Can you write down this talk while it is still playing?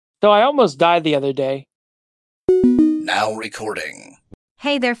So I almost died the other day. Now recording.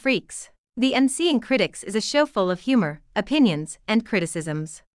 Hey there, freaks. The Unseeing Critics is a show full of humor, opinions, and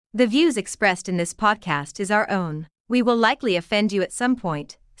criticisms. The views expressed in this podcast is our own. We will likely offend you at some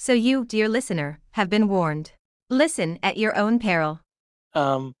point, so you, dear listener, have been warned. Listen at your own peril.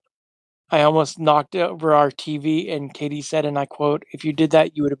 I almost knocked over our TV, and Katie said, and I quote, "If you did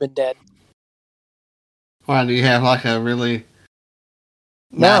that, you would have been dead." Why, do you have like a really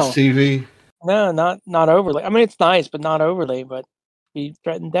nice TV? No, not overly. I mean, it's nice, but not overly. But he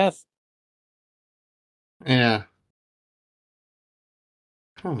threatened death. Yeah.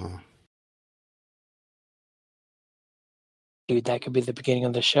 Dude, that could be the beginning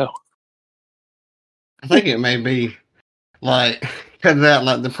of the show. I think it may be like cut it out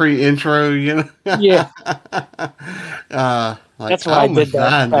like the pre-intro, you know? Yeah. That's why I did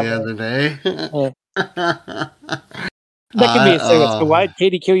that. The other day. Yeah. That could be a segment. So why did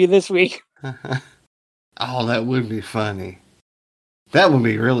Katie kill you this week? Oh, that would be funny. That would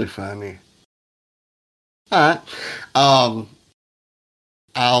be really funny. All right.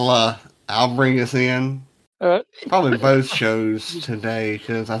 I'll bring us in. Probably both shows today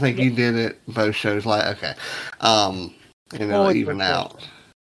because I think you did it both shows. Okay. Even out.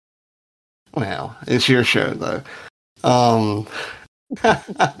 Well, it's your show though.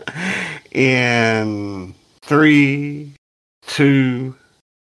 In 3, 2,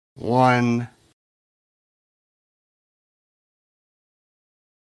 1.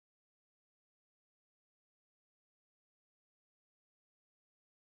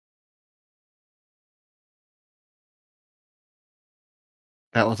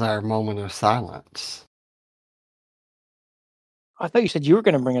 That was our moment of silence. I thought you said you were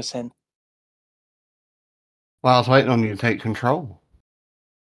going to bring us in. Well, I was waiting on you to take control.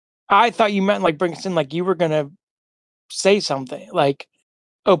 I thought you meant like bring us in, like you were going to say something, like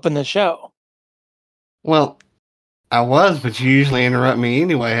open the show. Well, I was, but you usually interrupt me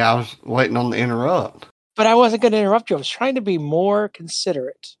anyway. I was waiting on the interrupt. But I wasn't going to interrupt you. I was trying to be more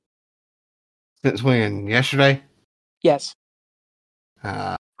considerate. Since when? Yesterday? Yes.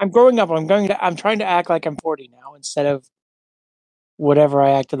 I'm growing up. I'm trying to act like I'm 40 now instead of whatever I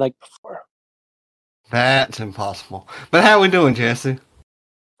acted like before. That's impossible. But how are we doing, Jesse?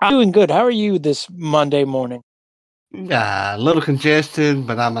 I'm doing good. How are you this Monday morning? A little congested,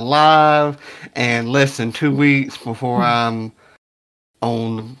 but I'm alive. And less than 2 weeks before I'm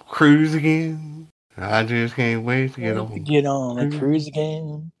on the cruise again. I just can't wait to get on the cruise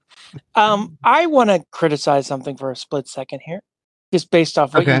again. I want to criticize something for a split second here, just based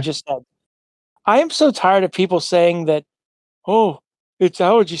off what you just said. I am so tired of people saying that, oh, it's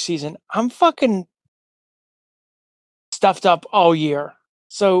allergy season. I'm fucking stuffed up all year.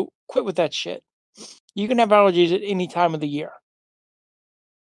 So quit with that shit. You can have allergies at any time of the year.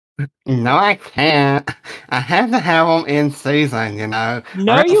 No, I can't. I have to have them in season, you know.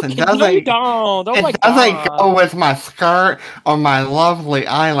 No, you can't. No, you don't. Oh my God. It doesn't go with my skirt or my lovely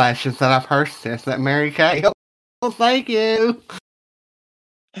eyelashes that I purchased at Mary Kay. Well, thank you.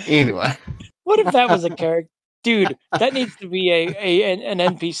 Anyway. What if that was a character? Dude, that needs to be an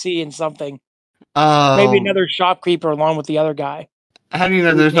NPC in something. Maybe another shopkeeper along with the other guy. How do you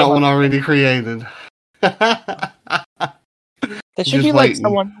know there's not one already created? That should be like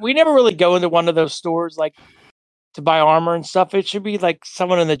someone. We never really go into one of those stores like to buy armor and stuff. It should be like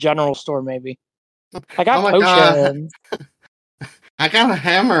someone in the general store, maybe. I got potions. I got a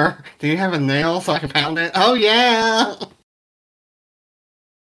hammer. Do you have a nail so I can pound it? Oh yeah.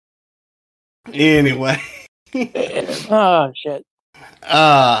 Anyway. Oh shit.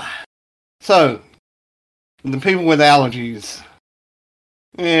 So the people with allergies.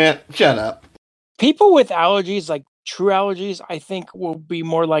 Yeah, shut up. People with allergies, like true allergies, I think will be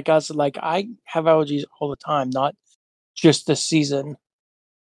more like us. Like I have allergies all the time, not just this season.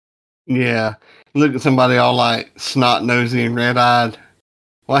 Yeah. Look at somebody all like snot nosy and red eyed.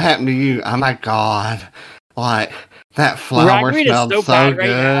 What happened to you? Oh my God. Like that flower smelled so good.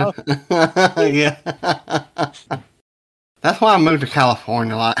 Right yeah. That's why I moved to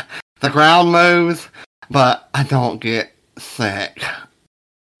California. Like the ground moves, but I don't get sick.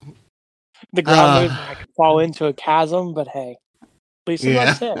 The ground moves, I could fall into a chasm, but hey, at least I'm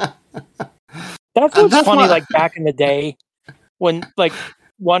not sick. That's what's funny. Like back in the day, when like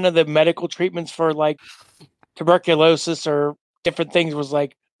one of the medical treatments for like tuberculosis or different things was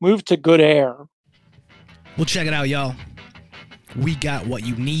like move to good air. Well, check it out, y'all. We got what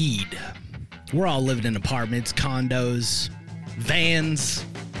you need. We're all living in apartments, condos, vans.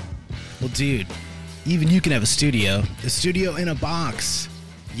 Well, dude, even you can have a studio in a box.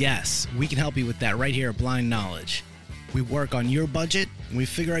 Yes, we can help you with that right here at Blind Knowledge. We work on your budget and we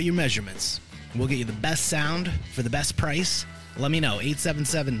figure out your measurements. We'll get you the best sound for the best price. Let me know,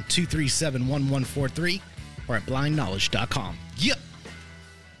 877-237-1143 or at blindknowledge.com. Yep.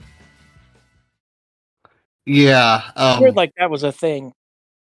 Yeah. I heard like that was a thing.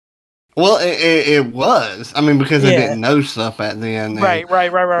 Well, it was. I mean, because they didn't know stuff back then. Right.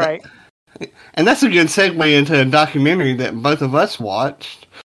 And that's a good segue into a documentary that both of us watched,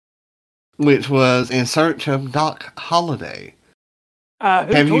 which was In Search of Doc Holliday.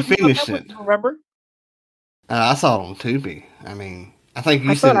 Have you finished it? Do you remember? I saw it on Tubi. I mean, I think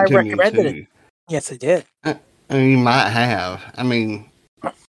you sent it to me too. It. Yes, I did. I mean, you might have. I mean,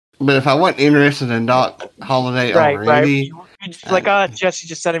 but if I wasn't interested in Doc Holliday already... You're just like, Jesse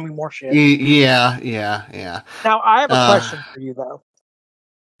just sending me more shit. Yeah. Now, I have a question for you, though.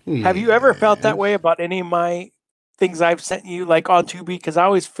 Yeah. Have you ever felt that way about any of my things I've sent you, like on Tubi? Because I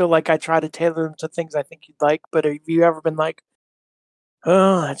always feel like I try to tailor them to things I think you'd like, but have you ever been like,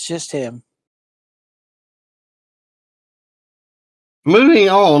 oh, that's just him? Moving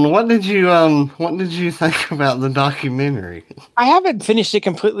on, what did you think about the documentary? I haven't finished it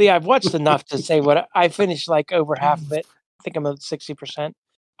completely. I've watched enough to say what I finished, like over half of it. I think I'm at 60%.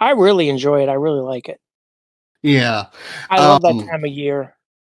 I really enjoy it. I really like it. Yeah. I love that time of year.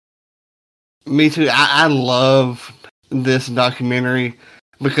 Me too. I love this documentary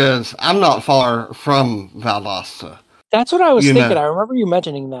because I'm not far from Valdosta. That's what I was thinking. I remember you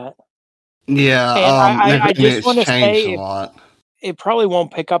mentioning that. Yeah. And I just want to say it probably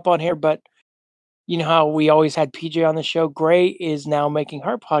won't pick up on here, but you know how we always had PJ on the show? Gray is now making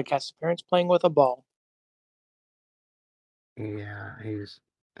her podcast appearance playing with a ball. Yeah, he's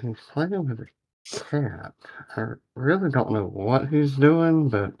playing with a cat. I really don't know what he's doing,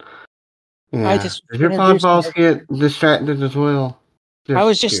 but yeah. Did your podballs get distracted as well? I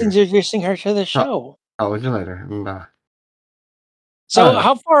was just introducing her to the show. Oh, see you later. Bye. So,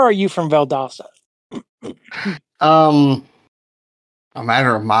 how far are you from Valdosta? A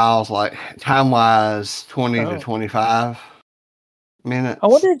matter of miles, like time-wise, 20 to 25 minutes. I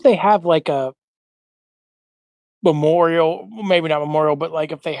wonder if they have like a memorial, maybe not memorial, but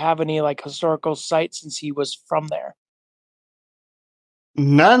like if they have any like historical sites since he was from there.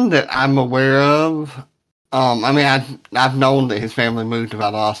 None that I'm aware of. I mean, I've known that his family moved to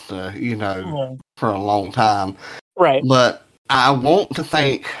Valdosta, for a long time. Right. But I want to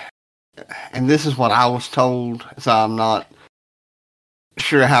think, and this is what I was told, so I'm not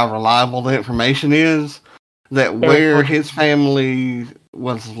sure how reliable the information is, that where his family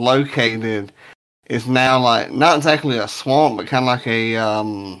was located is now like, not exactly a swamp, but kind of like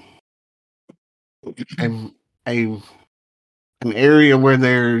an area where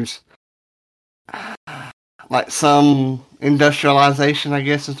there's like some industrialization, I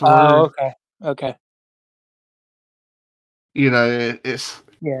guess is the word. Oh, okay. It's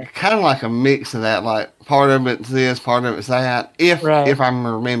kind of like a mix of that. Like part of it's this, part of it's that. If I'm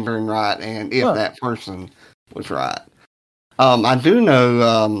remembering right, and if that person was right. I do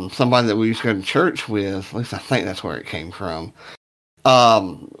know somebody that we used to go to church with. At least I think that's where it came from.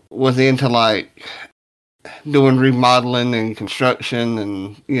 Was into like doing remodeling and construction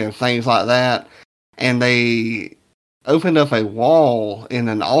and things like that. And they opened up a wall in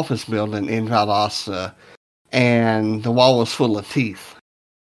an office building in Valdosta, and the wall was full of teeth.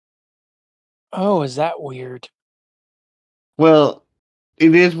 Oh, is that weird? Well,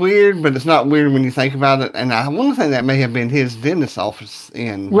 it is weird, but it's not weird when you think about it. And I want to think that may have been his dentist office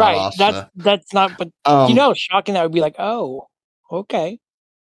in Valdosta. That's not, but shocking that would be like, oh, okay.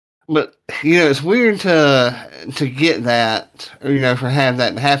 But it's weird to get that, for have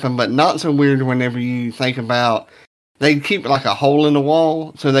that happen, but not so weird whenever you think about they keep like a hole in the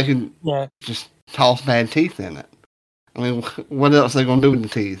wall so they can just toss bad teeth in it. I mean, what else are they gonna do with the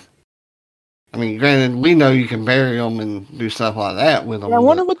teeth? I mean, granted, we know you can bury them and do stuff like that with them. Yeah, I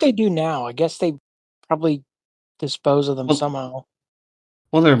wonder what they do now. I guess they probably dispose of them somehow.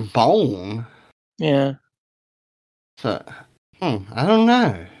 Well, they're bone. Yeah. So, I don't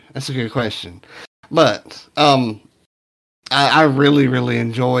know. That's a good question. But I really, really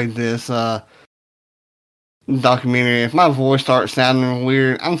enjoyed this documentary. If my voice starts sounding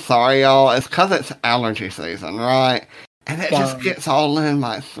weird, I'm sorry, y'all. It's because it's allergy season, right? And it just gets all in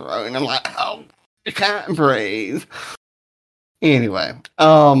my throat. And I'm like, oh, I can't breathe. Anyway.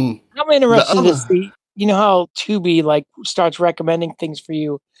 I'm interested to see, how Tubi like starts recommending things for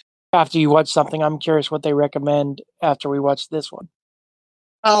you after you watch something. I'm curious what they recommend after we watch this one.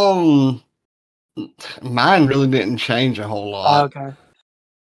 Mine really didn't change a whole lot. Okay.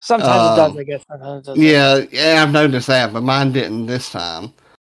 Sometimes it does, I guess. Sometimes it doesn't. Yeah, I've noticed that, but mine didn't this time.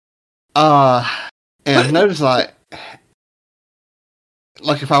 And I've noticed like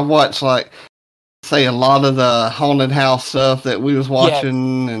like if I watch like say a lot of the haunted house stuff that we was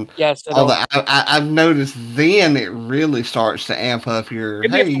watching and all that, I've noticed then it really starts to amp up your,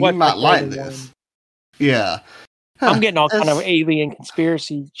 hey, you might like this. Yeah. I'm getting all kind of alien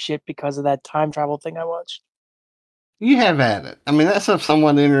conspiracy shit because of that time travel thing I watched. You have at it. I mean, that stuff's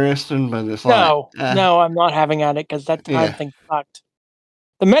somewhat interesting, but it's no, I'm not having at it because that time thing sucked.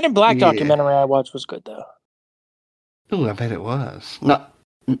 The Men in Black documentary I watched was good though. Ooh, I bet it was. No,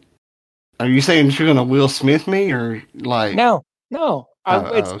 are you saying you're gonna Will Smith me or like? No.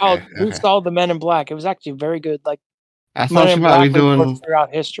 It's called Who Saw the Men in Black. It was actually very good. Like I thought you might be doing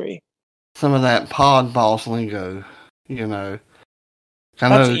throughout history. Some of that pod boss lingo, you know. I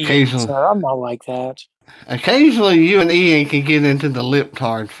know occasionally. Sir, I'm not like that. Occasionally, you and Ian can get into the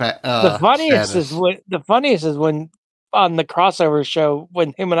liptard. The funniest is when on the crossover show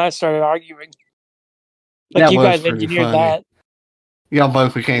when him and I started arguing. Like that you guys engineered that. Y'all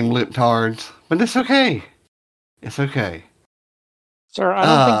both became liptards, but it's okay. It's okay. Sir, I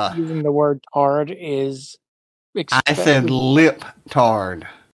don't think using the word tard is. I said liptard.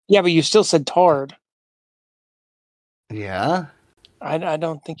 Yeah, but you still said tard. Yeah. I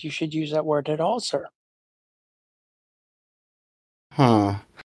don't think you should use that word at all, sir. Huh.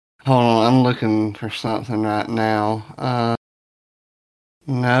 Hold on, I'm looking for something right now.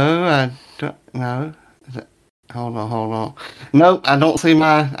 No, I don't. No. Hold on. Nope, I don't see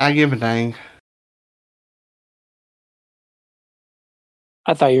I give a dang.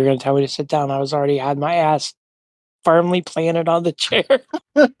 I thought you were going to tell me to sit down. I was already had my ass firmly planted on the chair.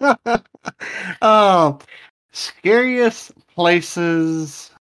 Scariest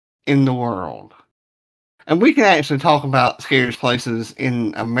places in the world. And we can actually talk about scariest places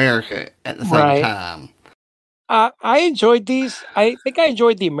in America at the same time. I enjoyed these. I think I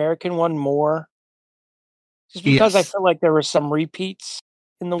enjoyed the American one more. Just because I feel like there were some repeats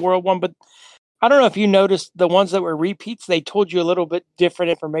in the world one. But I don't know if you noticed the ones that were repeats, they told you a little bit different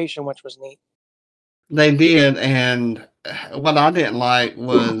information, which was neat. They did. And what I didn't like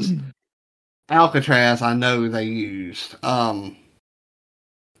was Alcatraz, I know they used.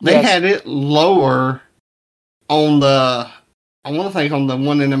 They had it lower on the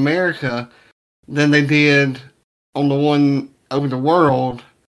one in America than they did on the one over the world,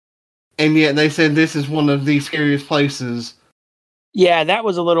 and yet they said this is one of the scariest places. Yeah, that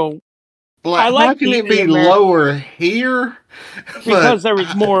was a little. Like, how can it be lower here? Because there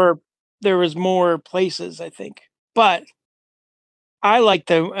was more. There was more places, I think, but I liked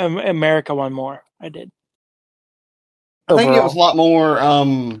the America one more. I did. I think it was a lot more.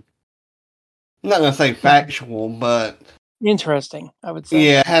 I'm not gonna say factual, but interesting. I would say.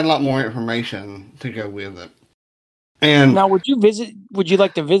 Yeah, it had a lot more information to go with it. And now, would you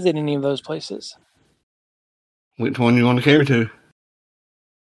like to visit any of those places? Which one you want to carry to?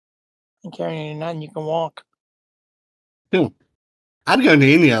 I'm carrying none. You can walk. Cool. I'd go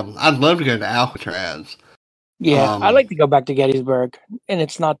to any of them. I'd love to go to Alcatraz. Yeah, I'd like to go back to Gettysburg, and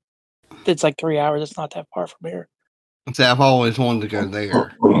it's like 3 hours. It's not that far from here. See, I've always wanted to go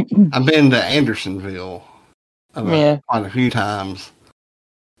there. I've been to Andersonville quite a few times.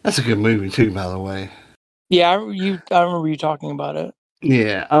 That's a good movie too, by the way. Yeah, I remember you talking about it.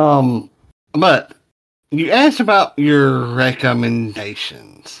 Yeah. But you asked about your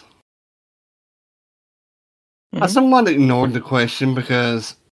recommendations. I somewhat ignored the question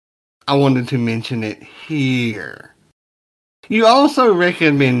because I wanted to mention it here. You also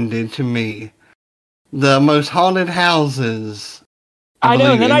recommended to me the most haunted houses. I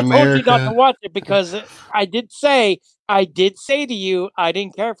know, and then I told you not to watch it because I did say to you, I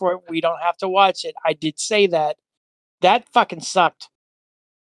didn't care for it. We don't have to watch it. I did say that. That fucking sucked.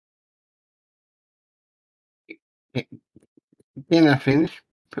 Can I finish,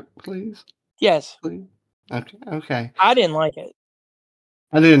 please? Yes. Please? Okay. I didn't like it.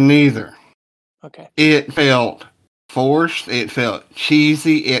 I didn't either. Okay. It felt forced. It felt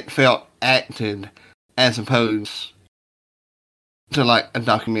cheesy. It felt acted as opposed to like a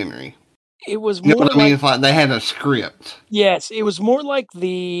documentary. It was more what I mean? It's like they had a script. Yes, it was more like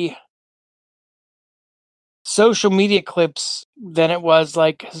the social media clips than it was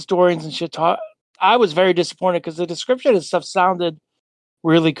like historians and shit talk. I was very disappointed because the description and stuff sounded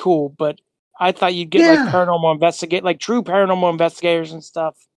really cool, but I thought you'd get like true paranormal investigators and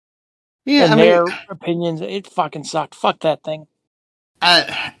stuff. Yeah, and their opinions. It fucking sucked. Fuck that thing.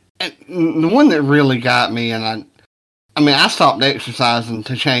 The one that really got me, and I stopped exercising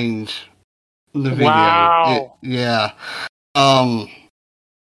to change the video. Wow. Yeah.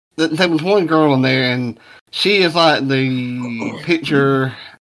 There was one girl in there, and she is like the picture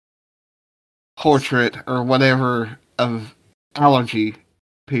portrait or whatever of allergy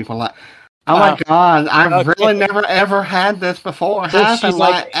people like, oh my God, I've okay. really never ever had this before So happen she's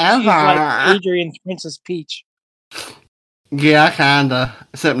like Adrian's Princess Peach. Yeah, kinda.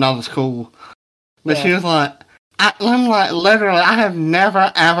 Except not as cool. But she was like, I'm like, literally, I have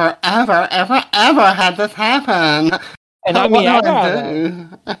never, ever, ever, ever, ever had this happen. And I mean, what do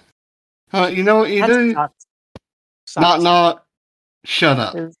I do? You know what you do? Sucks. Not. Shut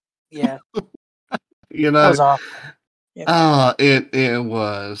up. Yeah. You know. That was awful. Yeah. It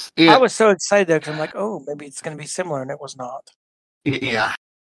was. I was so excited because I'm like, oh, maybe it's going to be similar, and it was not. Yeah.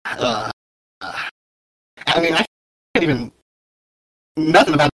 I mean, I can't even.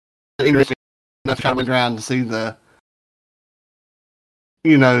 Nothing about it interesting enough to try to look around to see the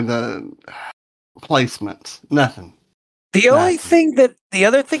placements. Nothing. The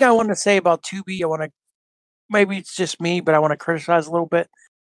other thing I want to say about Tubi, maybe it's just me, but I want to criticize a little bit.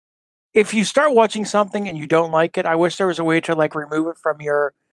 If you start watching something and you don't like it, I wish there was a way to like remove it from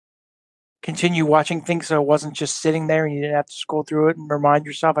your continue watching things so it wasn't just sitting there and you didn't have to scroll through it and remind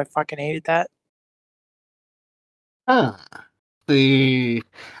yourself. I fucking hated that. I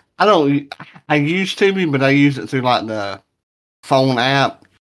use Tubi, but I use it through like the phone app.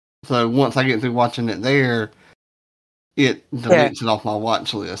 So once I get through watching it there, it deletes it off my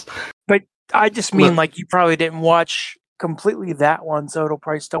watch list. But I just mean like you probably didn't watch completely that one, so it'll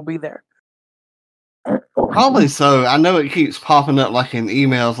probably still be there. Probably so. I know it keeps popping up like in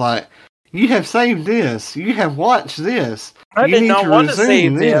emails like, you have saved this, you have watched this. I did not want to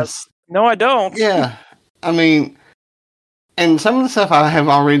save this. No, I don't. Yeah. I mean, and some of the stuff I have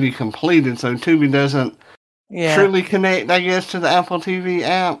already completed, so Tubi doesn't truly connect, I guess, to the Apple TV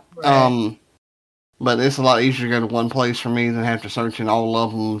app. Right. But it's a lot easier to go to one place for me than have to search in all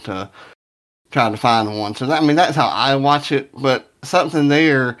of them to try to find one. So that's how I watch it. But something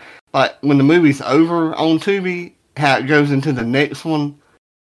there, like when the movie's over on Tubi, how it goes into the next one,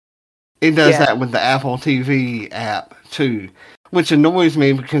 it does that with the Apple TV app too, which annoys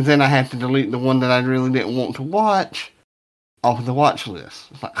me because then I have to delete the one that I really didn't want to watch off of the watch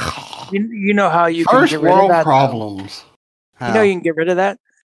list. It's like, you know how you first can get rid world of that, problems. You know you can get rid of that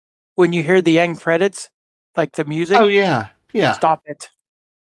when you hear the end credits, like the music. Oh yeah. Stop it.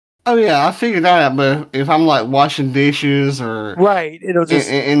 Oh yeah, I figured that out. But if I'm like washing dishes or it'll just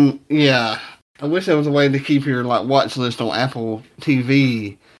and I wish there was a way to keep your like watch list on Apple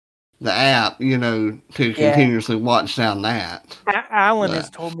TV, the app, to continuously watch down that. Alan has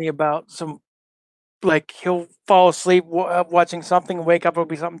told me about some, like he'll fall asleep watching something and wake up, it'll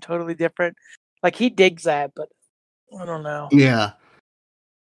be something totally different. Like he digs that, but I don't know. Yeah.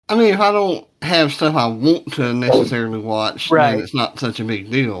 I mean, if I don't have stuff I want to necessarily watch, then it's not such a big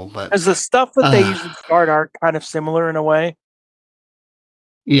deal. But because the stuff that they usually start are kind of similar in a way.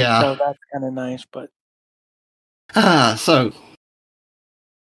 Yeah. So that's kind of nice, but. So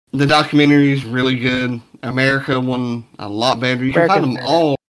the documentary is really good. America one a lot better. You can find them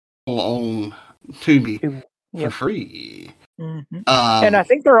all on Tubi for free. Mm-hmm. And I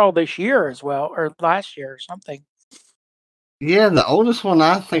think they're all this year as well, or last year or something. Yeah, the oldest one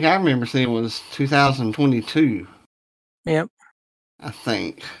I think I remember seeing was 2022. Yep. I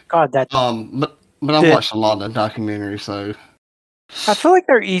think. God, that. But I watched a lot of documentaries, so. I feel like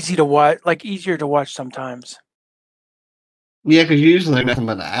they're easier to watch sometimes. Yeah, because usually they're nothing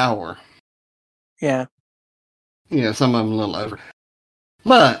but an hour. Yeah. Yeah, some of them a little over.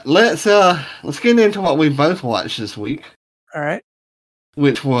 But let's get into what we both watched this week. All right.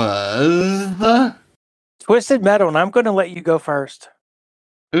 Which was the Twisted Metal, and I'm going to let you go first.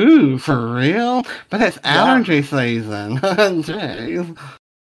 Ooh, for real? But that's allergy season. Jeez.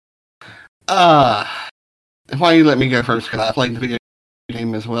 Why don't you let me go first? Because I played the video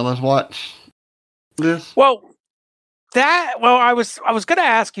game as well as watch this. Well, I was going to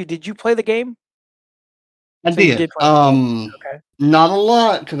ask you, did you play the game? I did. Okay. Not a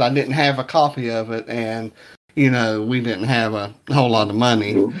lot because I didn't have a copy of it, and we didn't have a whole lot of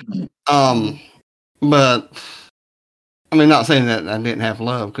money. But I mean, not saying that I didn't have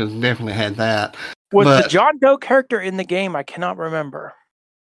love because definitely had that. Was the John Doe character in the game? I cannot remember.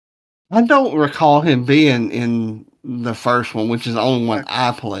 I don't recall him being in the first one, which is the only one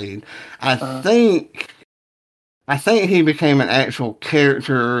I played. I think he became an actual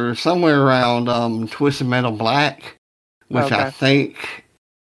character somewhere around Twisted Metal Black, which I think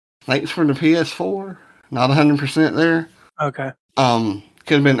thanks for the PS4. Not 100% there. Okay.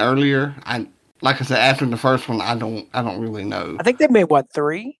 Could have been earlier. Like I said, after the first one, I don't really know. I think they made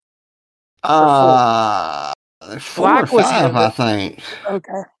 3? 4 or 5, I think.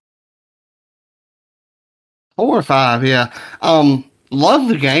 Okay. 4 or 5, yeah. Love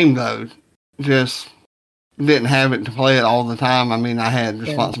the game though. Just didn't have it to play it all the time. I mean, I had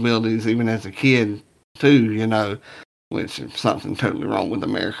responsibilities even as a kid too, you know, which is something totally wrong with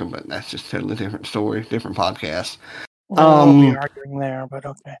America, but that's just a totally different story, different podcast. We'll be arguing there, but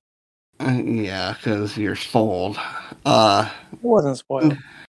okay. Yeah, because you're spoiled. I wasn't spoiled.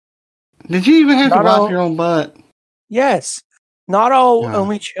 Did you even have to wipe your own butt? Yes. Not all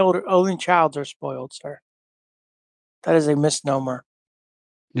only childs are spoiled, sir. That is a misnomer.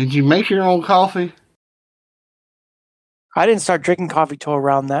 Did you make your own coffee? I didn't start drinking coffee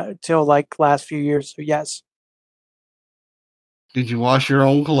till like last few years, so yes. Did you wash your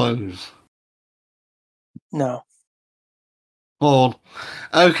own clothes? No. Well,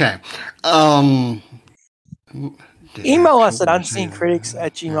 okay. Email us at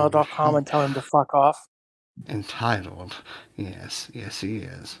unseencritics@gmail.com and tell him to fuck off. Entitled. Yes, he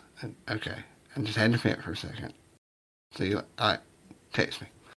is. Okay. I just had to vent for a second. So you, alright, text me.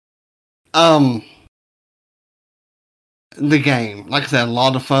 The game, like I said, a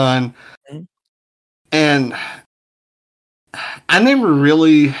lot of fun. Mm-hmm. And I never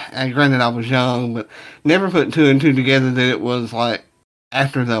really, and granted I was young, but never put two and two together that it was like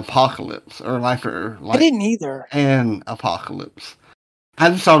after the apocalypse or after like I didn't either. An apocalypse. I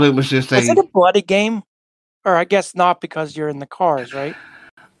just thought it was just Was it a bloody game? Or I guess not because you're in the cars, right?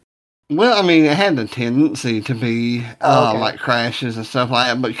 Well, I mean, it had the tendency to be like crashes and stuff like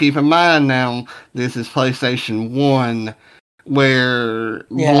that. But keep in mind now, this is PlayStation 1, where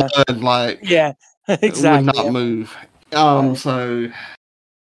blood exactly would not move. So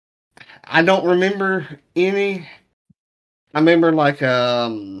I don't remember any. I remember like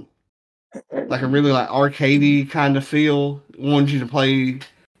a really like arcadey kind of feel. Wanted you to play.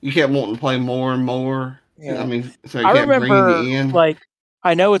 You kept wanting to play more and more. Yeah. I mean, so it kept bringing you in. Like,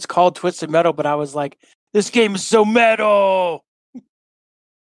 I know it's called Twisted Metal, but I was like, this game is so metal.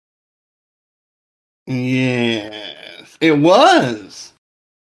 Yes, it was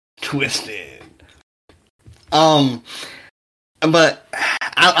twisted. But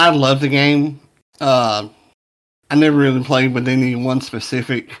I love the game. I never really played with any one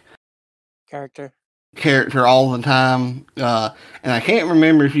specific character all the time. And I can't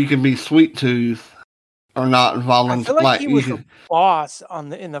remember if you could be Sweet Tooth or not volunteer. I feel like he was the boss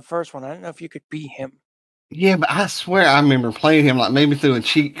in the first one. I don't know if you could be him. Yeah, but I swear I remember playing him like maybe through a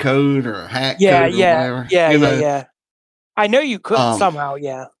cheat code or a hack code or whatever. Yeah. I know you could somehow,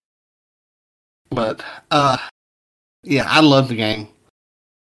 yeah. But yeah, I love the game.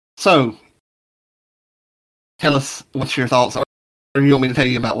 So tell us what's your thoughts, or you want me to tell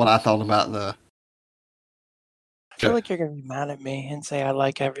you about what I thought about the I feel like you're gonna be mad at me and say I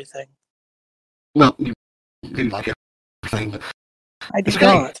like everything. Well, you do like everything, but I do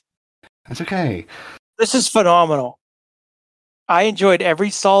not. That's okay. This is phenomenal. I enjoyed every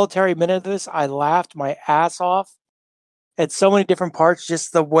solitary minute of this. I laughed my ass off at so many different parts.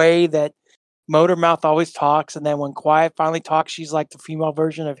 Just the way that Motormouth always talks, and then when Quiet finally talks, she's like the female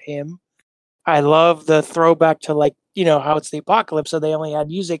version of him. I love the throwback to like, you know, how it's the apocalypse, so they only had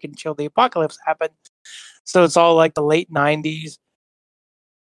music until the apocalypse happened. So it's all like the late 90s,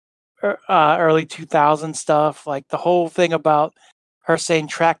 early 2000s stuff. Like the whole thing about her saying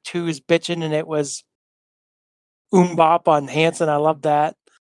track 2 is bitchin', and it was Bop on Hanson. I love that.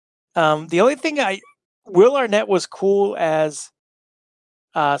 The only thing Will Arnett was cool as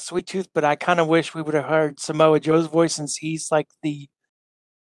Sweet Tooth, but I kind of wish we would have heard Samoa Joe's voice since he's like the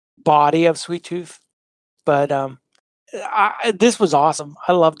body of Sweet Tooth. But this was awesome.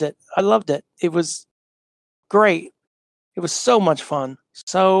 I loved it. It was great. It was so much fun.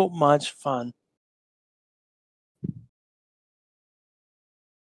 So much fun.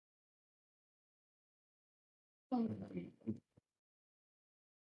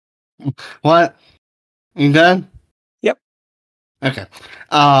 What? You done? Yep. Okay.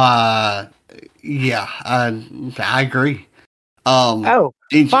 Yeah, I agree.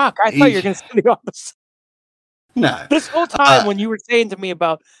 Fuck! I thought you were going to say the opposite. No. This whole time when you were saying to me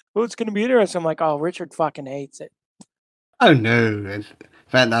about, it's going to be interesting, I'm like, oh, Richard fucking hates it. Oh, no. In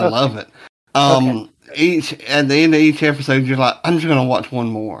fact, I love it. At the end of each episode, you're like, I'm just going to watch one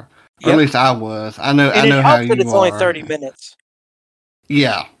more. Yep. Or at least I was. I know how you are. It's only 30 minutes.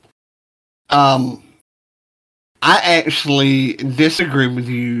 Yeah. I actually disagree with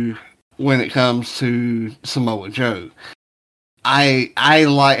you when it comes to Samoa Joe. I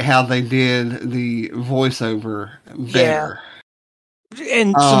like how they did the voiceover better. Yeah.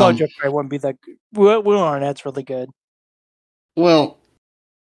 And Samoa Joe probably wouldn't be that good. Will Arnett's really good. Well,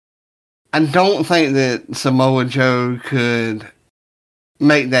 I don't think that Samoa Joe could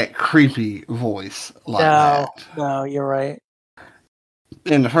make that creepy voice like that. No, you're right.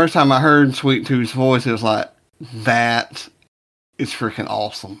 and the first time I heard Sweet Tooth's voice, it was like, that is freaking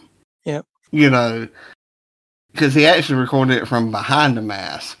awesome. Yep. You know, because he actually recorded it from behind the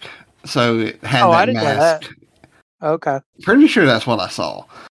mask. So it had that I didn't mask. know that. Okay. Pretty sure that's what I saw.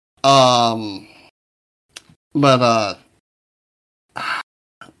 But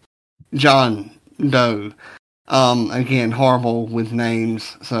John Doe, again, horrible with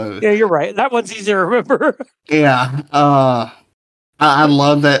names. So yeah, you're right. That one's easy to remember. Yeah, I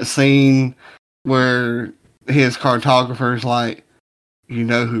love that scene where his cartographer's like, "You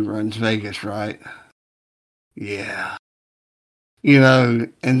know who runs Vegas, right?" Yeah. You know,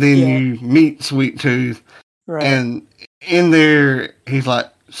 and then you meet Sweet Tooth, right. And in there, he's like,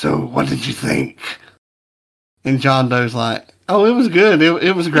 "So, what did you think?" And John Doe's like, "Oh, it was good.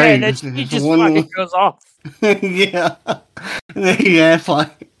 It was great." Yeah, and he just fucking goes off. Yeah. And then he asked,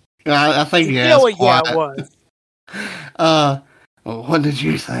 like, I think he asked, yeah, it was. Well, what did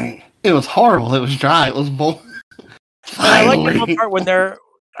you think? It was horrible. It was dry. It was boring. I like the one part when they're,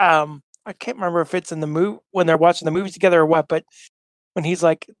 I can't remember if it's in the movie, when they're watching the movie together or what, but when he's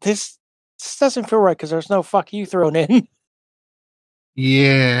like, this doesn't feel right because there's no fuck you thrown in.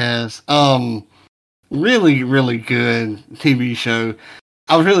 Yes. Really, really good TV show.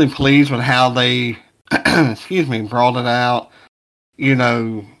 I was really pleased with how they, brought it out. You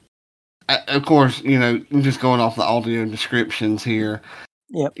know, of course, just going off the audio descriptions here.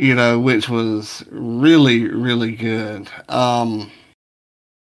 Yep. You know, which was really, really good. I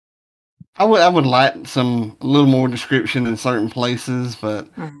would like a little more description in certain places, but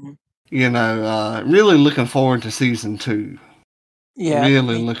really looking forward to season 2. Yeah,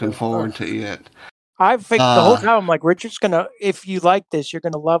 really looking forward to it. I think the whole time I'm like, Richard's gonna. If you like this, you're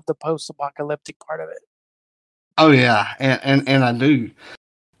gonna love the post-apocalyptic part of it. Oh yeah, and I do.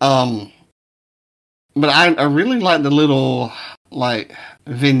 But I really like the little like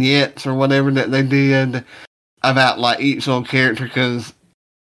vignettes or whatever that they did about like each little character, because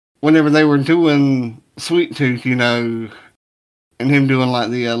whenever they were doing Sweet Tooth, and him doing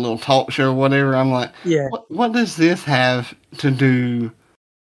like the little talk show or whatever, I'm like, yeah, what does this have to do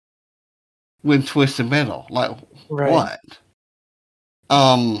with Twisted Metal? Like, what?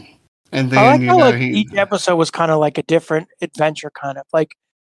 And then I like how each episode was kind of like a different adventure, kind of like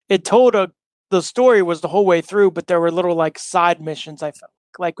it told the story was the whole way through, but there were little like side missions. I felt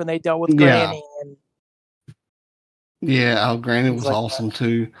like when they dealt with Granny and Granny was like awesome that.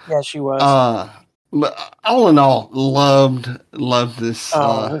 Too. Yeah, she was. But all in all, loved this this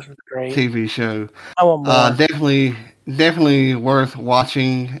was great. TV show. I want more. Definitely worth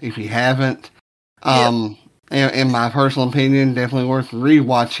watching if you haven't. In my personal opinion, definitely worth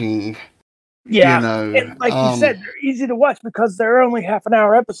rewatching. Yeah, and like you said, they're easy to watch because they're only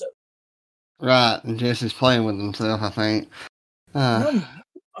half-an-hour episodes. Right, and Jesse's playing with himself, I think.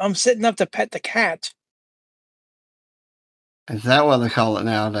 I'm sitting up to pet the cat. Is that what they call it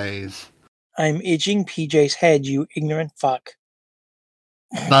nowadays? I'm itching PJ's head, you ignorant fuck.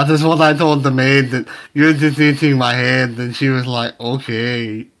 That is what I told the maid, that you're just itching my head, and she was like,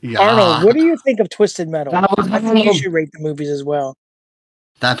 okay, yeah. Arnold, what do you think of Twisted Metal? I think you should rate the movies as well.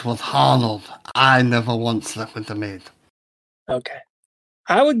 That was Arnold. I never once slept with the maid. Okay.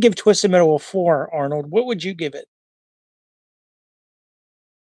 I would give Twisted Metal a 4, Arnold. What would you give it?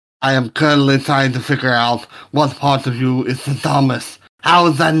 I am currently trying to figure out what part of you is the dumbest. How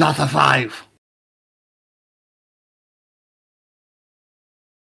is that not a 5?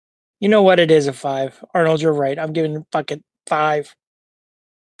 You know what? It is a 5. Arnold, you're right. I'm giving fucking 5.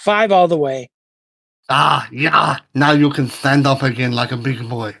 5 all the way. Yeah. Now you can stand up again like a big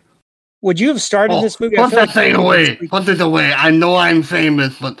boy. Would you have started this movie? Put that thing away. Put it away. I know I'm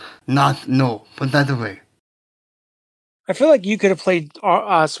famous, but no. Put that away. I feel like you could have played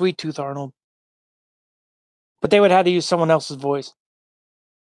Sweet Tooth, Arnold. But they would have to use someone else's voice.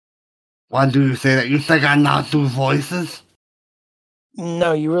 Why do you say that? You think I not do voices?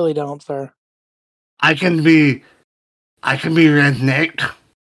 No, you really don't, sir. I can be redneck.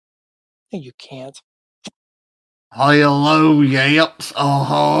 No, you can't. Hello, yaps.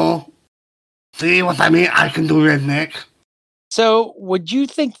 See what I mean? I can do redneck. So, do you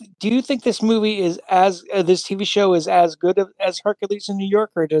think this movie is this TV show is as good as Hercules in New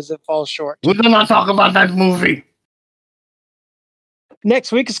York, or does it fall short? We're gonna talk about that movie.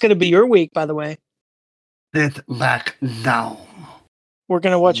 Next week is going to be your week, by the way. Sit back down. We're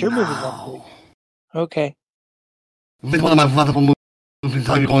going to watch your movie next week. Okay. It's one of my wonderful movies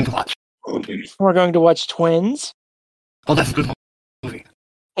that you're going to watch. We're going to watch Twins. Oh, that's a good movie.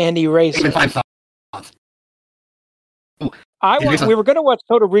 And Eraser. 5 stars. We were going to watch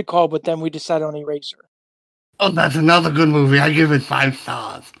Total Recall, but then we decided on Eraser. Oh, that's another good movie. I give it 5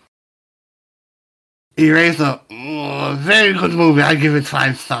 stars. Eraser, very good movie. I give it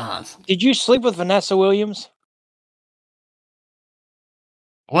 5 stars. Did you sleep with Vanessa Williams?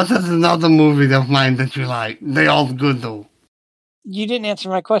 What is another movie of mine that you like? They all good though. You didn't answer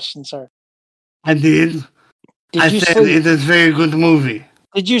my question, sir. I did. I said sleep? It is a very good movie.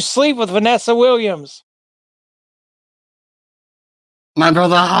 Did you sleep with Vanessa Williams? My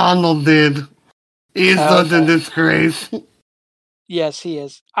brother Arnold did. He is such a disgrace. Yes, he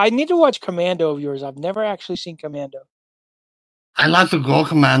is. I need to watch Commando of yours. I've never actually seen Commando. I like to go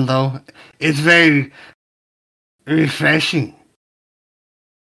Commando. It's very refreshing.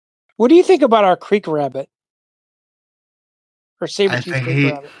 What do you think about our creek rabbit? Or saber-tooth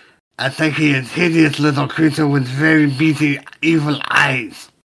creek rabbit? I think he is hideous little creature with very beady, evil eyes.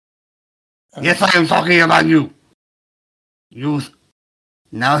 Yes, I am talking about you.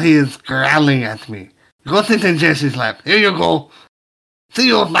 Now he is growling at me. Go sit in Jesse's lap. Here you go. See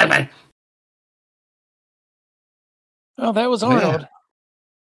you. Bye-bye. Oh, that was Arnold. Yeah.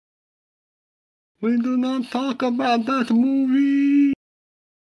 We do not talk about that movie.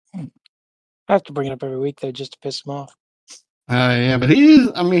 I have to bring it up every week, though, just to piss him off. Yeah, but he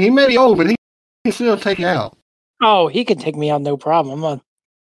may be old, but he can still take you out. Oh, he can take me out, no problem.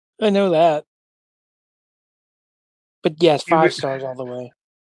 I know that. But yes, 5 stars all the way.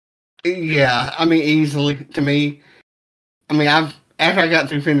 Yeah, easily to me. After I got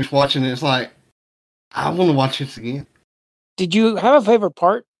through finished watching it, it's like, I want to watch this again. Did you have a favorite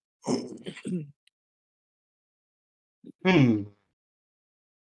part?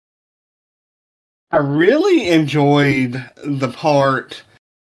 I really enjoyed the part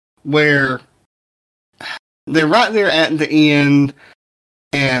where they're right there at the end,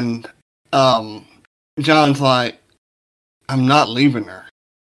 and John's like, I'm not leaving her.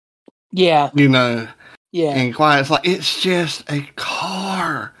 Yeah. Yeah. And Quiet's like, it's just a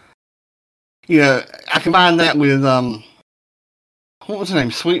car. I combine that with, what was her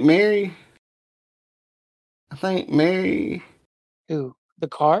name? Sweet Mary? I think Mary. Who? The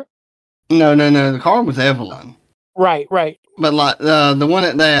car? No. The car was Evelyn. Right. But like the one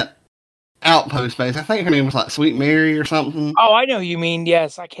at that outpost base, I think her name was like Sweet Mary or something. Oh, I know who you mean.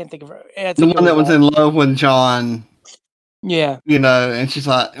 Yes, I can't think of her. The one that was in love with John. Yeah. And she's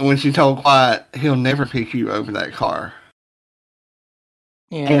like, when she told Quiet, he'll never pick you over that car.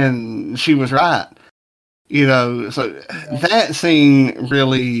 Yeah. And she was right. So that scene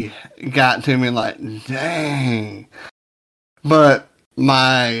really got to me, like, dang. But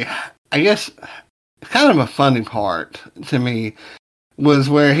I guess, kind of a funny part to me was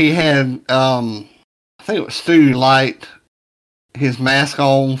where he had, I think it was Stu light his mask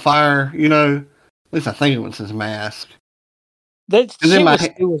on fire, At least I think it was his mask. That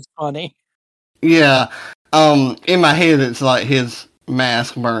shit was funny. Yeah. In my head, it's like his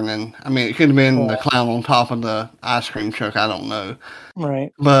mask burning. It could have been the clown on top of the ice cream truck. I don't know.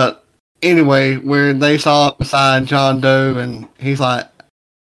 Right. But anyway, where they saw it beside John Doe, and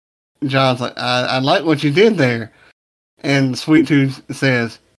John's like, I like what you did there. And Sweet Tooth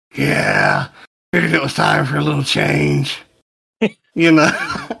says, yeah, figured it was time for a little change. I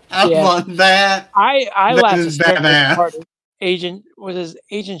want that. I laughed at part of Agent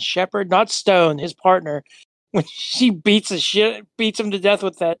Shepard, not Stone, his partner, when she beats him to death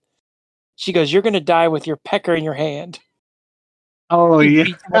with that. She goes, "You're going to die with your pecker in your hand." Oh, yeah.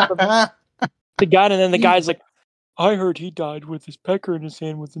 The gun, and then the guy's like, "I heard he died with his pecker in his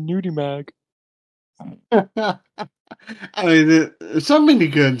hand with a nudie mag." There's so many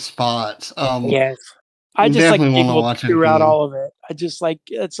good spots. Yes. I just like giggled throughout all of it. I just like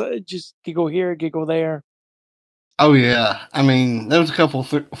it's just giggle here, giggle there. Oh yeah, there was a couple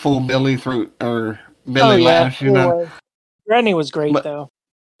full Billy laughs. Granny was great though.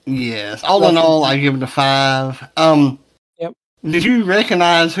 Yes, all in all, I give it a 5. Yep. Did you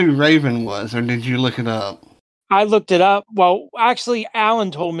recognize who Raven was, or did you look it up? I looked it up. Well, actually,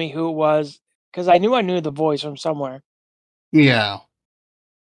 Alan told me who it was because I knew the voice from somewhere. Yeah.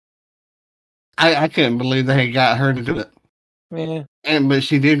 I couldn't believe they had got her to do it. Yeah. But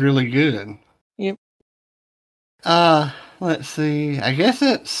she did really good. Yep. Let's see. I guess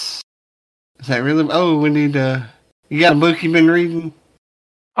is that really? Oh, we need to. You got a book you've been reading?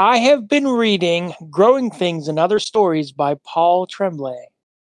 I have been reading Growing Things and Other Stories by Paul Tremblay.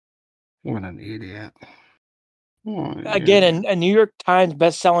 What an idiot. Again, a New York Times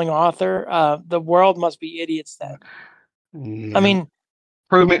best-selling author. The world must be idiots then. Yeah.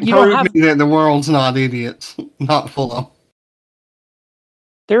 Prove me that the world's not idiots, not full of.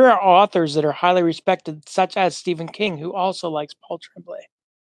 There are authors that are highly respected, such as Stephen King, who also likes Paul Tremblay.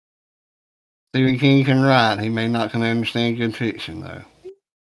 Stephen King can write. He may not can understand good fiction, though.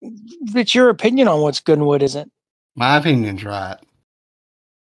 It's your opinion on what's good and what isn't. My opinion's right.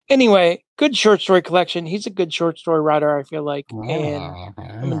 Anyway, good short story collection. He's a good short story writer, I feel like, and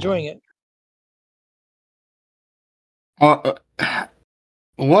I'm enjoying it.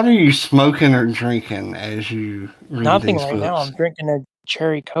 What are you smoking or drinking as you read Nothing these right books? now. I'm drinking a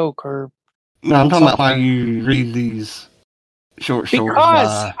cherry Coke or. No, I'm talking about why you read these short stories.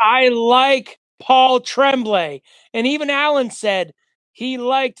 Because I like Paul Tremblay, and even Alan said he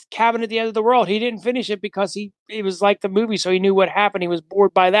liked Cabin at the End of the World. He didn't finish it because it was like the movie, so he knew what happened. He was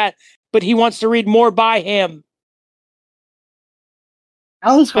bored by that, but he wants to read more by him.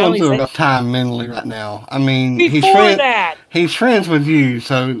 Alan's going through a rough time mentally right now. I mean, he's friends with you,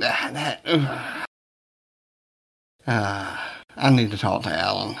 so I need to talk to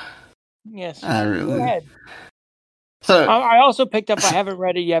Alan. Yes, I really. Go ahead. So I also picked up. I haven't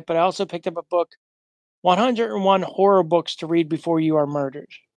read it yet, but I also picked up a book, 101 Horror Books to Read Before You Are Murdered.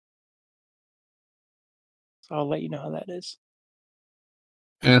 So I'll let you know how that is.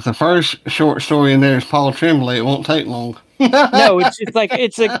 And if the first short story in there is Paul Tremblay, it won't take long. No, it's just like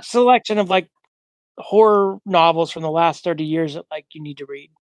it's a selection of like horror novels from the last 30 years that like you need to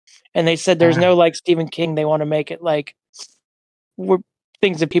read. And they said there's no like Stephen King. They want to make it like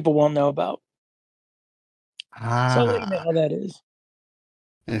things that people won't know about. So I'll let you know how that is.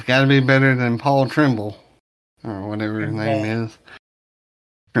 It's got to be better than Paul Trimble or whatever his name is.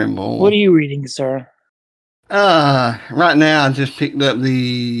 Trimble. What are you reading, sir? Right now I just picked up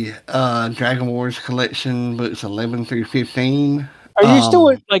the Dragon Wars collection, books 11 through 15. Are you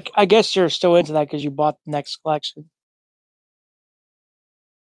still like? I guess you're still into that because you bought the next collection.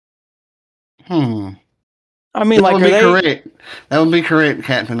 I mean, that would be correct. That would be correct,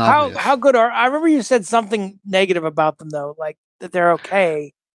 Captain Obvious. How good are? I remember you said something negative about them though, like that they're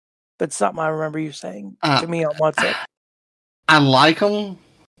okay, but something I remember you saying to me on WhatsApp. I like them.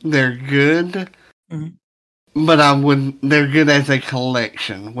 They're good. Mm-hmm. But they're good as a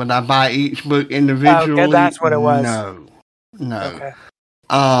collection. Would I buy each book individually? Okay, that's what it was. No. Okay.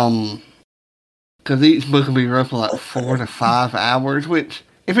 Because each book will be roughly like 4 to 5 hours, which,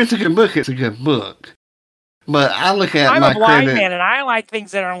 if it's a good book, it's a good book. But I look at I'm a blind man, and I like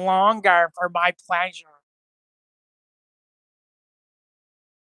things that are longer for my pleasure.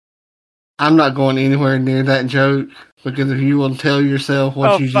 I'm not going anywhere near that joke, because if you will tell yourself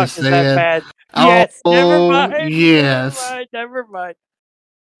what you just said. That bad? Yes, never mind. Yes. Never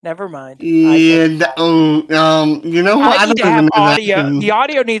mind. Yeah, you know what? I need to have audio. The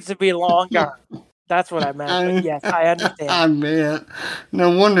audio needs to be longer. That's what I meant. But yes, I understand. I bet. No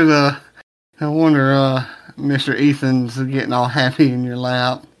wonder Mr. Ethan's getting all happy in your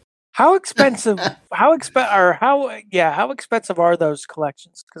lap. How expensive? How expensive are those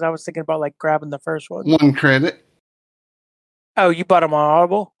collections? Because I was thinking about like grabbing the first one. 1 credit. Oh, you bought them on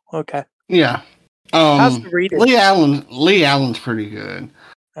Audible? Okay. Yeah. How's the reading? Lee Allen's pretty good.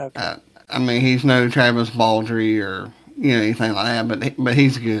 Okay. I mean, he's no Travis Baldry or anything like that, but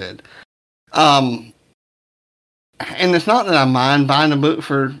he's good. And it's not that I mind buying a book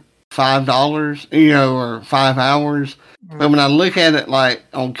for $5, or 5 hours. Mm-hmm. But when I look at it like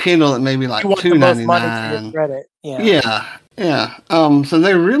on Kindle, it may be like $2.99. Yeah. So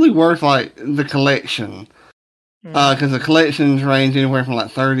they're really worth like the collection. Because the collections range anywhere from like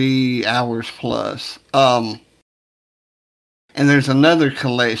 30 hours plus. And there's another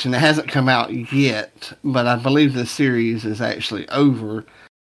collection that hasn't come out yet, but I believe the series is actually over.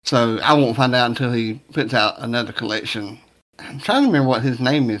 So I won't find out until he puts out another collection. I'm trying to remember what his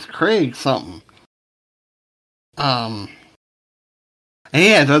name is. Craig something. And he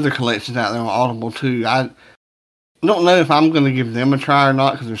has other collections out there on Audible too. I don't know if I'm going to give them a try or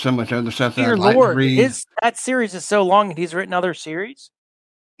not because there's so much other stuff that I'd like to read. That series is so long and he's written other series?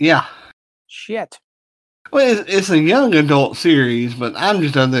 Yeah. Shit. Well, it's a young adult series, but I'm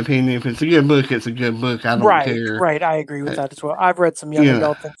just of the opinion if it's a good book, it's a good book. I don't care. Right, I agree with that as well. I've read some young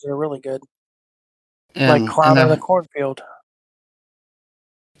adult things that are really good. Like Clown in the Cornfield.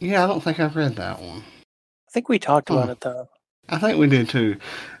 Yeah, I don't think I've read that one. I think we talked about it, though. I think we did, too.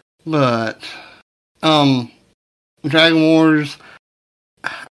 But, Dragon Wars,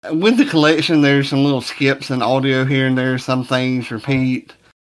 with the collection, there's some little skips in audio here and there. Some things repeat,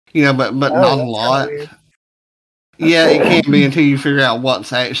 but not a lot. Yeah, it can't be until you figure out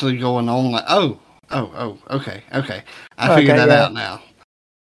what's actually going on. Like, okay. I figured that out now.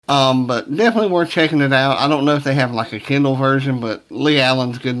 But definitely worth checking it out. I don't know if they have like a Kindle version, but Lee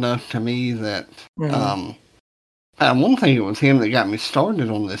Allen's good enough to me that, one thing it was him that got me started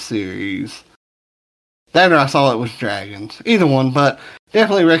on this series. That or I saw it was Dragons. Either one, but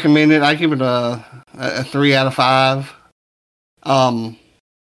Definitely recommend it. I give it a 3 out of 5.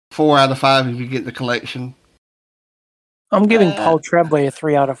 4 out of 5 if you get the collection. I'm giving Paul Tremblay a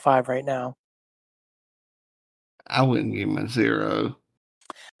 3 out of 5 right now. I wouldn't give him a 0.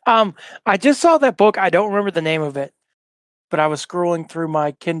 I just saw that book. I don't remember the name of it, but I was scrolling through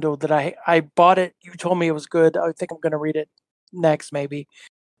my Kindle that I bought it. You told me it was good. I think I'm going to read it next, maybe.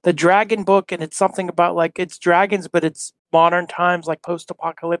 The Dragon book, and it's something about like it's dragons, but it's modern times, like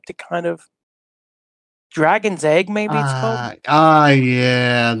post-apocalyptic kind of. Dragon's Egg, maybe it's called.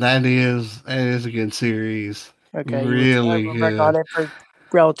 Yeah, that is a good series. Okay, really I good. got it for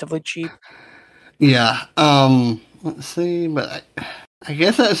relatively cheap. Yeah. Let's see, but I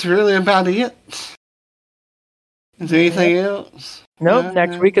guess that's really about it. Is there anything else? Nope.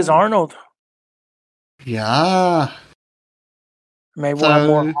 Next week is Arnold. Yeah. Maybe we'll have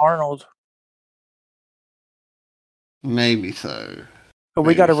more Arnold. Maybe so. But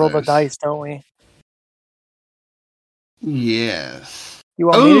we got to roll the dice, don't we? Yes. You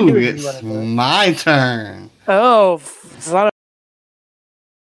want me to do it? It's my turn. Oh, it's a lot of...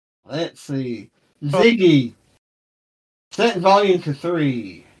 Let's see. Ziggy. Set volume to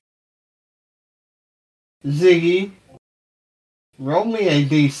 3. Ziggy. Roll me a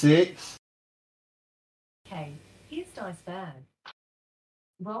d6. Okay, here's dice bad.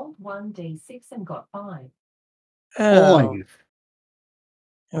 Rolled 1d6 and got 5. Oh.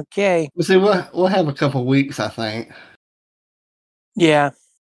 Okay. Well, see, we'll have a couple weeks, I think. Yeah,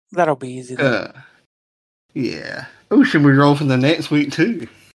 that'll be easy. Yeah. Oh, should we roll for the next week too?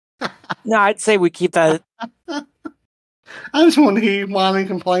 No, I'd say we keep that. I just want to hear you whine and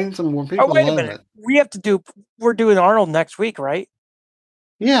complain some more. People wait a minute. We're doing Arnold next week, right?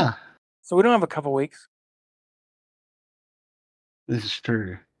 Yeah. So we don't have a couple weeks. This is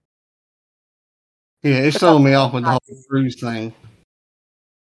true. Yeah, it's throwing me off with the whole cruise thing.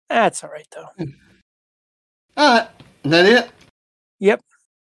 That's all right, though. All right. Is that it? Yep.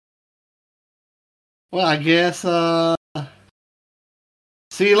 Well, I guess,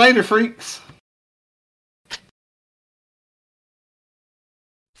 see you later, freaks.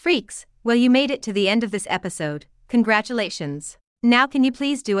 Freaks, well, you made it to the end of this episode. Congratulations. Now can you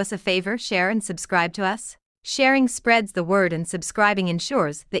please do us a favor, share and subscribe to us? Sharing spreads the word and subscribing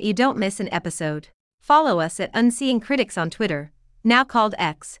ensures that you don't miss an episode. Follow us at Unseeing Critics on Twitter, now called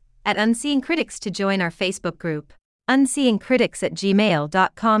X, at Unseeing Critics to join our Facebook group.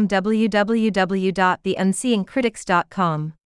 unseeingcritics@gmail.com www.theunseeingcritics.com